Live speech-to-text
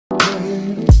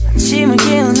아침을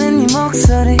깨우는 네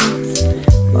목소리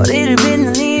머리를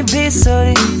빗는 네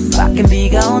빗소리 밖엔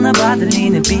비가 오나 봐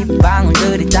들리는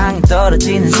빗방울들이 땅에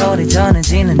떨어지는 소리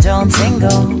전해지는 좋은 싱글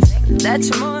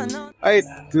대체 뭐야 너 Alright,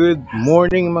 good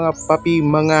morning mga papi,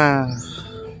 mga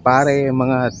pare,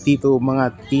 mga tito,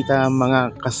 mga tita,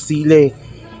 mga kasile,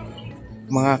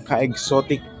 mga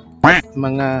ka-exotic,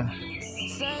 mga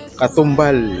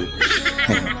katumbal.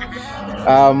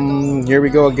 Here we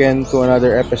go again to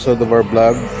another episode of our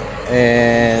vlog.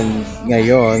 And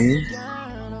ngayon,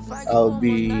 I'll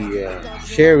be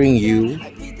sharing you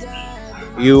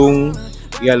yung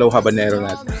yellow habanero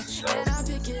natin.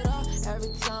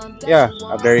 Yeah,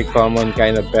 a very common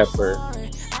kind of pepper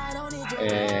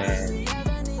and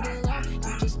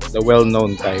the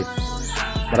well-known type.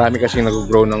 Marami kasing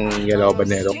nag-grow ng yellow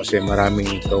habanero kasi marami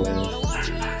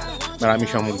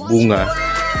siyang bunga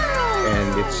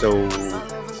and it's so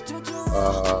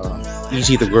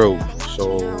easy to grow.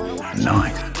 So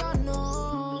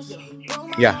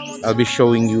yeah, I'll be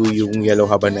showing you yung yellow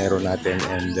habanero natin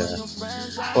and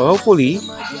well, hopefully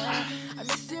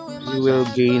you will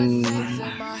gain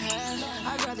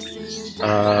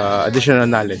additional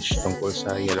knowledge tungkol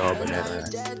sa yellow habanero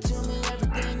natin.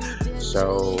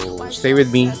 So stay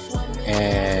with me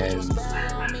and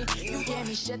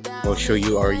we'll show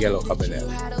you our yellow habanero.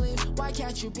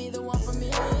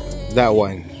 That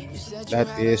one, that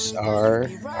is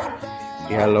our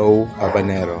yellow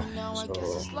habanero. So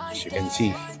as you can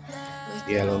see,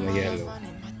 yellow na yellow.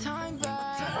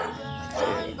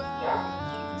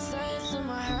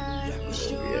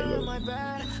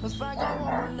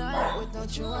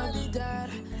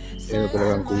 Yellow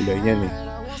talaga ang kulay niyan eh.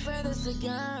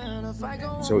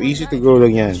 So easy to grow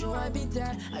lang yan.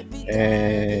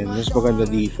 And mas maganda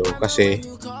dito kasi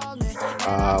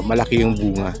malaki yung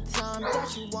bunga.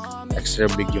 Extra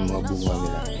big yung mga bunga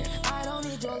nila.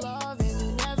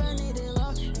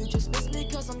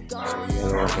 So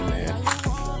yellow ako na yan.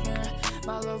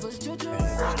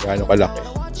 Gaano kalaki.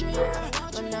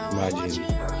 Imagine.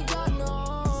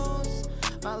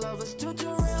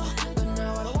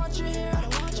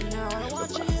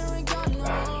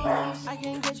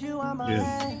 Yeah.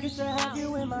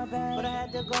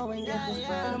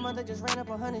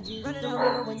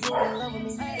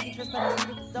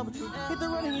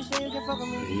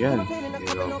 Ayan,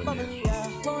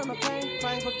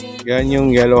 yan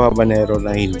yung yellow habanero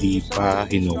na hindi pa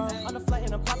hinog.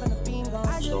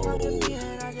 So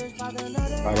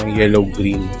parang yellow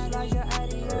green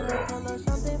or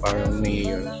parang may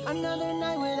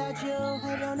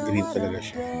green talaga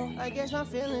siya.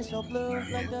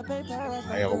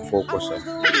 Ayaw kong focus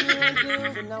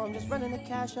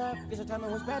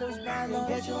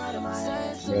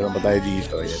Meron pa tayo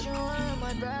dito. Ayan.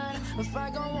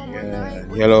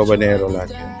 Ayan. Yellow habanero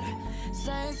natin.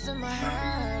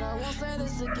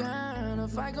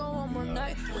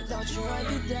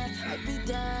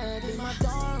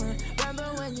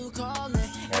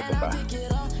 Ito pa.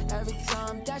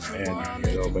 Ayan.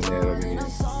 Yellow habanero din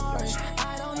yung plastic.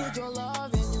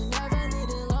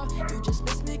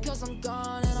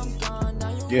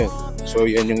 Yeah. So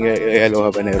yan yung yellow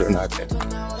habanero natin.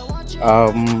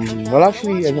 Well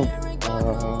actually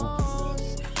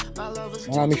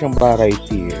marami siyang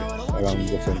variety around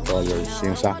different colors.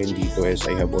 Yung sa akin dito is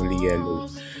I have only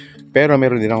yellow. Pero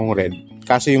meron din akong red.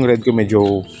 Kasi yung red ko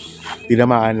medyo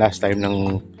tinamaan last time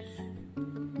ng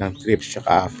trips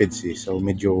tsaka aphids eh. So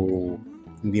medyo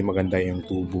hindi maganda yung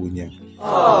tubo niya.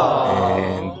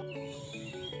 And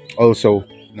also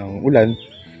ng ulan.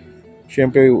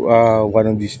 Siyempre, one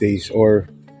of these days or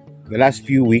the last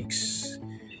few weeks,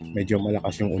 medyo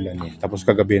malakas yung ulan eh. Tapos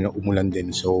kagabi na umulan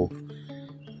din. So,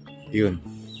 yun.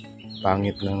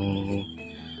 Pangit ng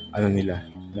nila,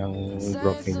 ng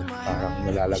growth nila. Parang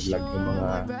nalalaglag yung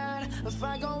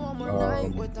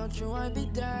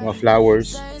mga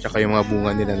flowers, tsaka yung mga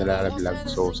bunga nila nalalaglag.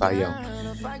 So, sayang.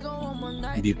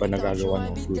 Hindi pa nagagawa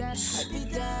ng fruits.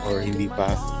 Or hindi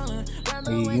pa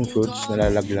magiging fruits,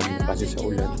 nalalaglag kasi sa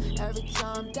ulan.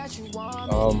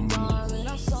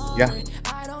 Yeah.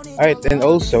 Alright, and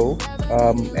also,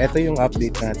 ito yung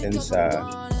update natin sa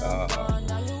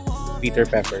Peter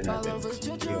pepper natin.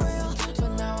 Yung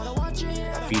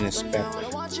Venus pepper.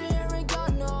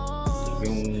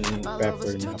 Yung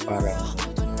pepper na parang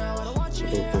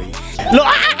tutoy.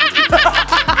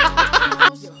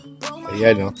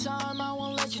 Ayan, no?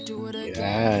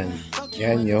 Yan.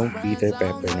 Yan yung Peter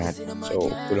pepper natin. So,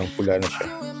 pulang-pula na siya.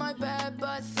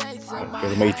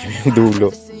 Pero maitim yung dulo.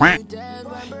 Peter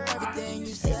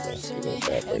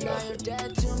pepper natin.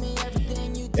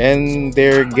 And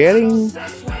they're getting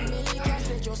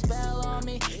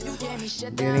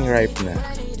ripe na.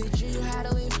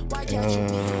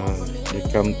 They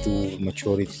come to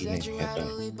maturity na ito.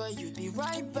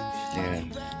 Ayan.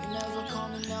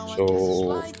 So,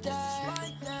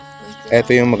 ito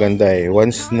yung maganda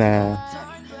once na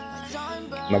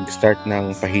mag-start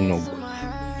ng pahinog,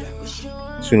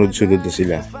 sunod-sunod na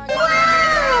sila.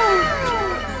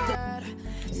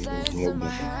 Hinog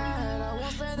na.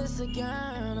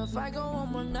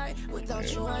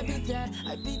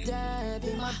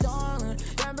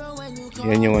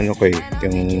 Yan yung yung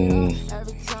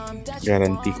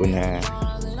guarantee ko na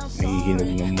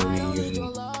mahihinog na muli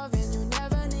yung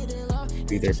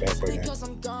Peter Pepper na.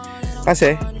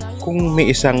 Kasi kung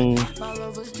may isang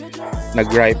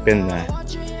nag-ripen na,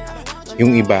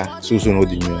 yung iba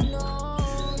susunodin yun.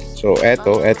 So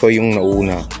eto yung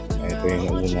nauna. Ito yung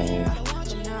naunang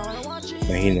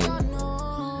mahinog.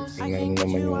 Tingnan mo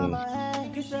naman yung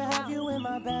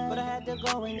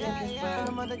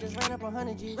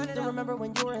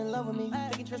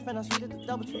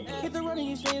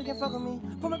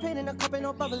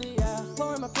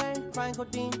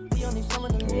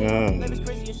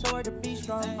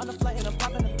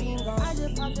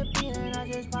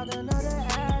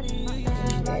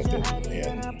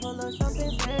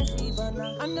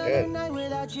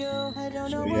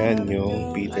So yan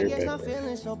yung Peter Pepper.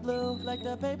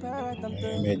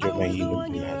 Medyo mahilog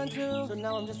lahat.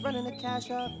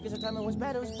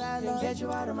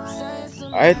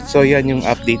 Alright, so yan yung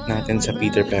update natin sa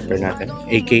Peter Pepper natin,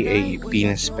 aka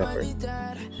Penis Pepper.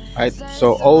 Alright,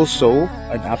 so also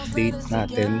an update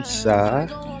natin sa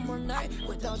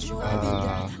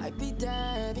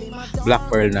Black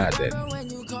Pearl natin.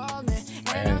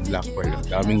 Ayan, Black Pearl.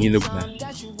 Daming hinog na.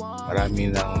 Marami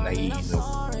nang nahihinog.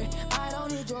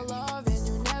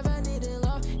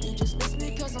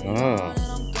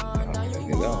 Marami lang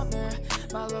nila.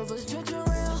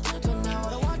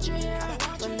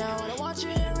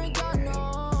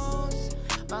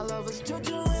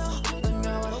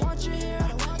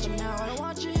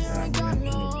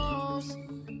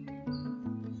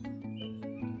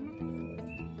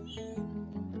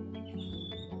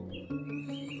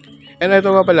 And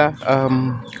ito nga pala,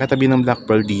 katabi ng Black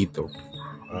Pearl dito,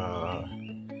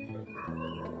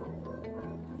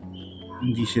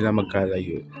 hindi sila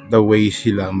magkalayo. The way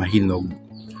sila mahinog,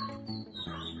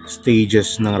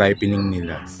 stages ng ripening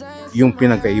nila, yung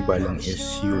pinagkaiba lang is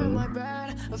yung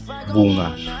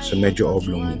bunga. So medyo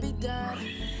oblong.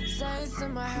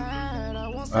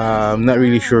 I'm not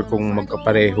really sure kung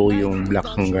magkapareho yung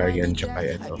Black Hungarian tsaka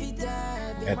ito.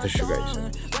 Ito siya guys.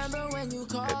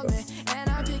 Ito.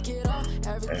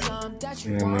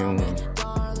 Tingnan mo yung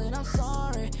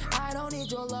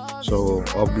so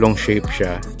oblong shape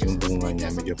siya, yung bunga niya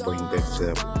medyo pointed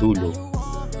sa dulo,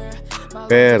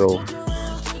 pero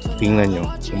tingnan nyo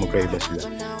kung magkaiba sila.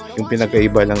 Yung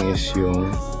pinagkaiba lang is yung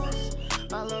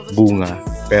bunga,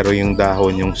 pero yung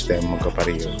dahon, yung stem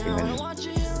magkapareho. Tingnan nyo,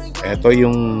 eto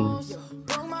yung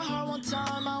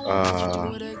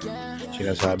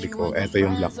sinasabi ko, eto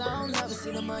yung Black Pearl.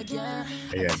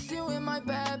 Ayan.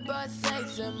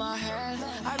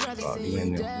 Tingnan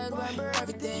nyo.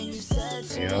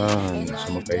 Ayan. So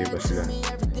magkaiba sila.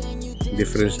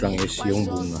 Difference lang is yung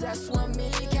bunga. So,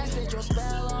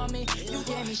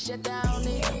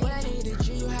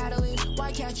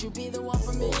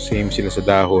 same sila sa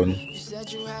dahon.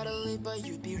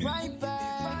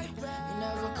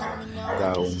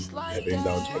 Dahon. Ito yung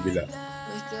dahon sa kabila.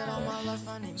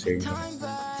 Same.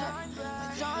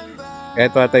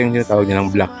 Ito ata yung tinatawag niya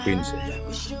ng Black Prince.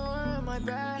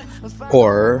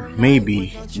 Or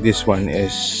maybe this one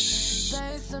is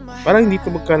parang hindi ito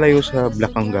magkalayo sa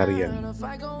Black Hungarian.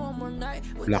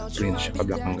 Black Prince at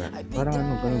Black Hungarian. Parang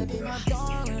ganun.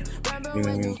 Yun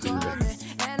lang yung kulay.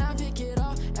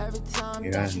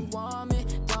 Yan.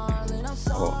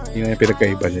 Yun yung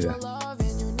pinagkaiba nila.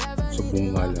 So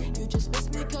bunga lang.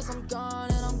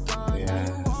 Yan.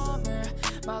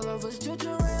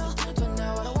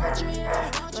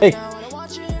 Hey!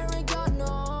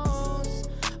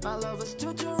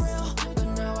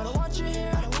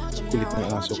 Kulit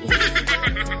ng aso ko.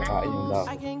 Nakain yung lao.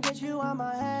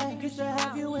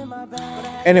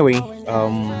 Anyway,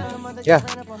 yeah.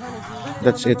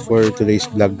 That's it for today's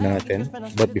vlog natin.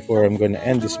 But before I'm gonna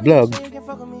end this vlog,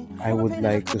 I would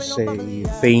like to say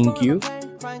thank you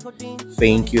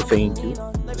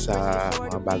sa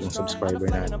mga bagong subscriber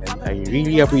natin. I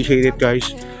really appreciate it,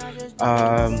 guys.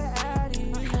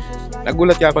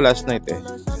 Nagulat ako last night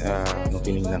nung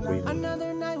tinignan ko yung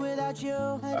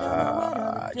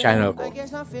channel ko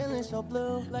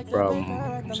from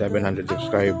 700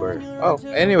 subscriber. Oh,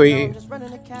 anyway,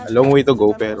 a long way to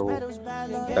go pero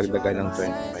dagdagan ng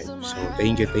 25. So,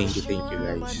 thank you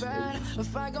guys.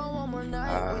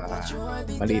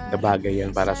 Maliit na bagay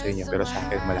yan para sa inyo pero sa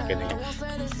akin malaki na yan.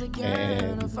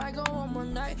 And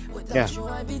yeah,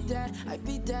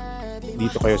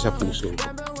 dito kayo sa puso.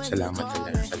 Salamat.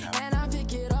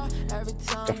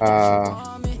 Tsaka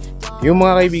yung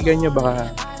mga kaibigan nyo baka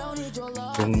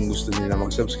kung gusto nila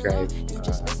mag-subscribe,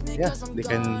 yeah, they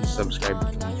can subscribe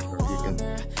or you can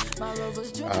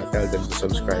tell them to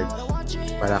subscribe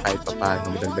para kahit pa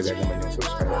paano madagdagan naman yung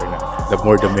subscriber na. The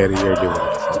more the merrier, di ba?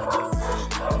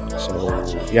 So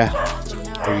yeah,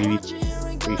 I really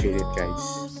appreciate it guys.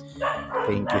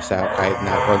 Thank you sa kahit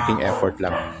na konting effort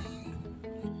lang.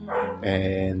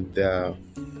 And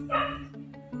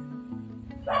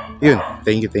yun,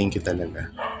 thank you talaga.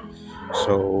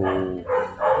 So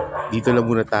dito lang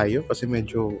muna tayo kasi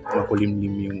medyo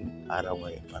makulimlim yung araw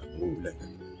ngayon, parang uulan.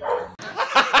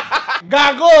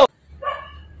 Gago!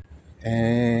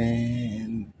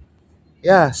 And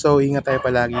yeah, so ingat tayo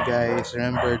palagi guys.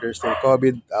 Remember, there's still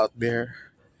COVID out there.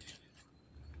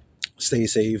 Stay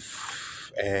safe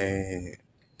and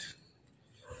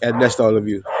God bless to all of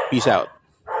you. Peace out.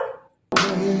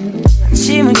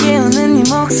 아침을 깨우는 네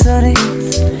목소리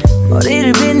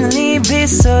머리를 빗는 네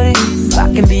빗소리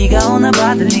밖엔 비가 오나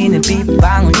봐 들리는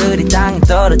빗방울들이 땅에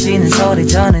떨어지는 소리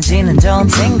전해지는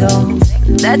정신고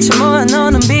대체 뭐야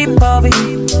너는 비법이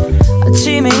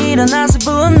아침에 일어나서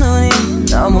부은 눈이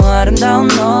너무 아름다운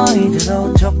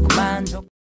너희들로 조금만